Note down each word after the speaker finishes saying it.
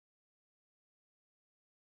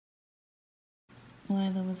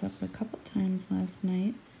Lyla was up a couple times last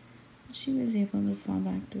night, but she was able to fall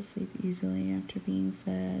back to sleep easily after being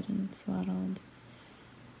fed and swaddled.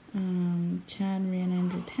 Chad ran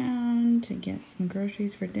into town to get some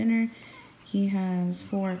groceries for dinner. He has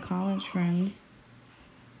 4 college friends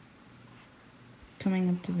coming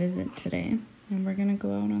up to visit today, and we're gonna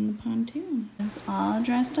go out on the pontoon. It's all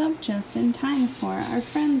dressed up just in time for our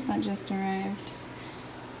friends that just arrived.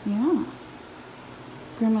 Yeah.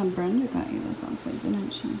 Grandma Brenda got you this outfit,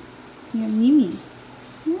 didn't she? You have Mimi.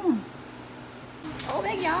 Yeah. Oh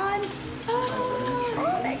my god!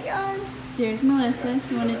 Oh my god! There's Melissa,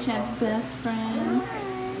 one of Chad's best friends.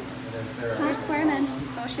 We're squirming.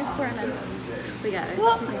 Oh, she's squirming. We got her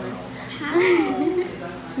together. Hi.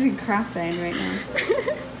 She's cross-eyed right now.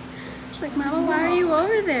 She's like, Mama, why are you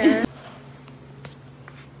over there?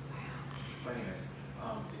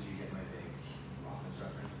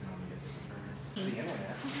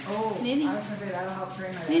 Oh, Niddy. I was gonna say that'll help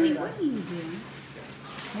train my Niddy, what are you doing?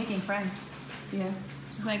 Making friends. Yeah.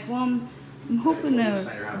 She's like, well, I'm hoping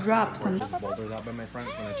to drop some. There's boulders out by my front,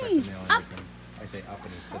 so when I check the mail, I say up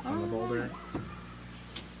and he sits on the boulder.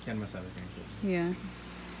 Can't miss everything. Yeah.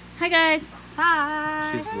 Hi guys.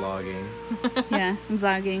 Hi. She's vlogging. Yeah, I'm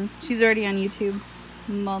vlogging. She's already on YouTube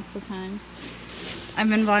multiple times. I've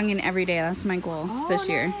been vlogging every day. That's my goal this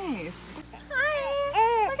year. Nice.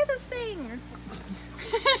 Hi. Look at this thing.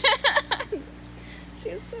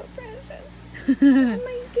 She's so precious. Oh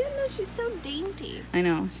my goodness, she's so dainty. I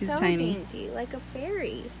know, she's so tiny. dainty, like a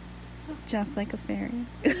fairy. Just like a fairy.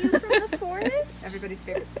 Are you from the forest? Everybody's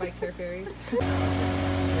favorite spike hair fairies. It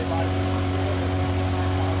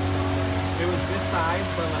was this size,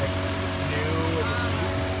 but like new with the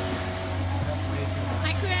seats.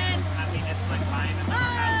 Hi, Corinne. I mean, it's like buying a house.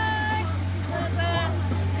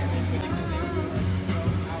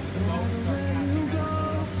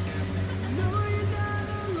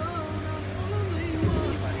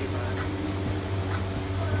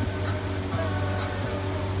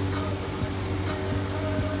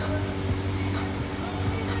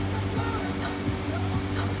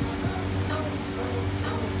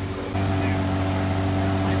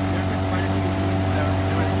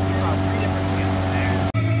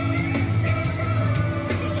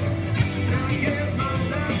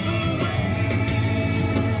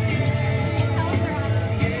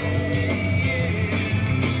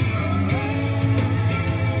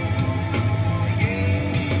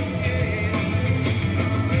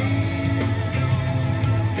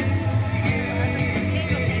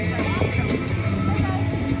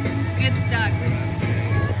 It's ducks.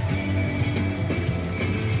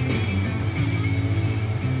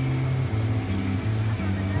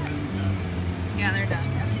 Yeah, they're ducks.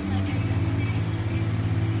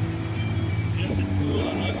 Just as cool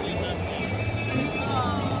and ugly ducklings.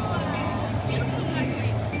 Beautiful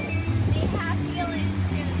duckling. They have feelings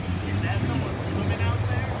too. Is that someone swimming out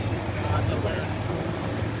there? God's aware.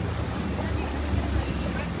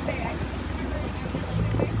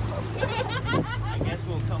 I guess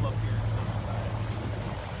we'll come up here.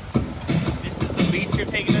 This is the beach you're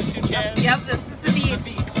taking us to, Chad? Yep, this is the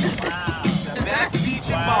beach. Wow. The best beach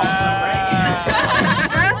in Boston, right?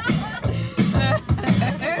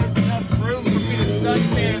 Enough room for me to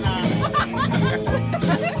suntan on.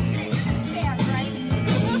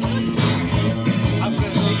 I'm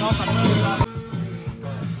gonna take off my clothes off.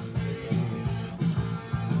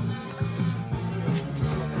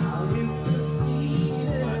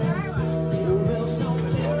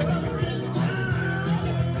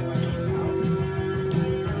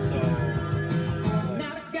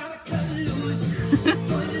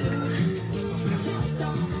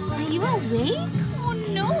 Are you awake? Oh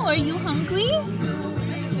no, are you hungry?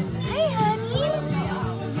 Hey, honey.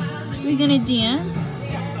 We're gonna dance?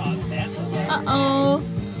 Uh-oh.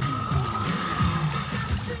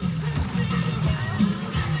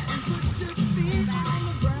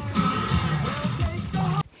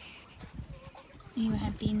 Are you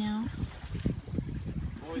happy now?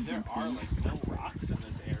 Boy, there are like no rocks in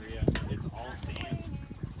this area. It's all sand.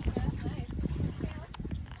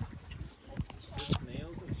 Just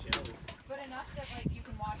snails and shells. But enough that like you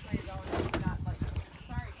can watch where you're going and not like,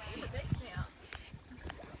 sorry, it's a big snail.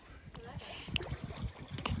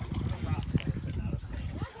 No rocks, but not a snail.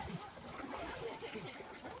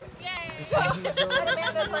 So, and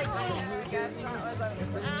Amanda's like, I guess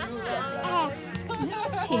not.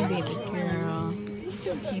 Okay, baby girl. It's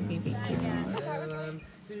okay, baby girl.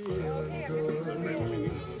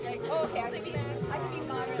 Like, oh, okay, I can be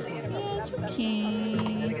moderately inappropriate.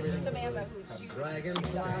 Okay. Like, it's just Amanda who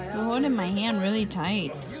You're holding my hand really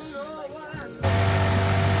tight.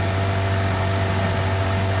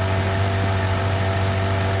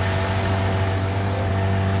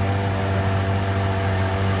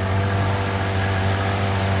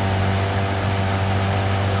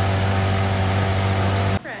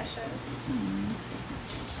 precious.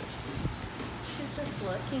 She's just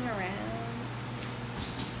looking around.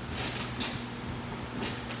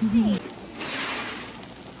 Hey.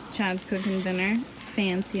 Chad's cooking dinner.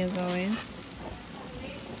 Fancy as always.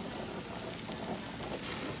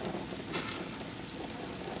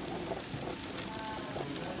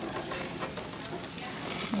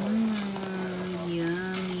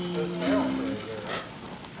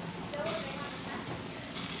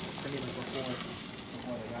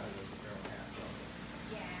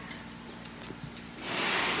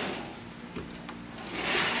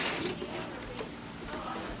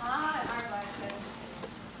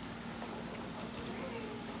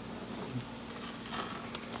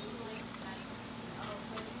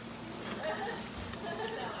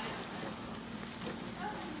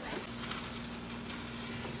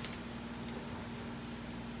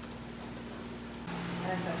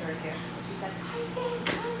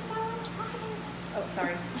 Oh,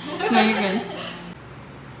 sorry. No, you're good.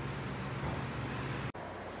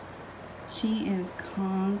 She is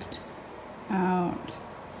conked out.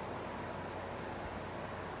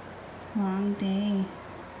 Long day.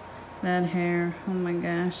 That hair. Oh my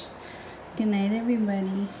gosh. Good night,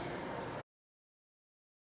 everybody.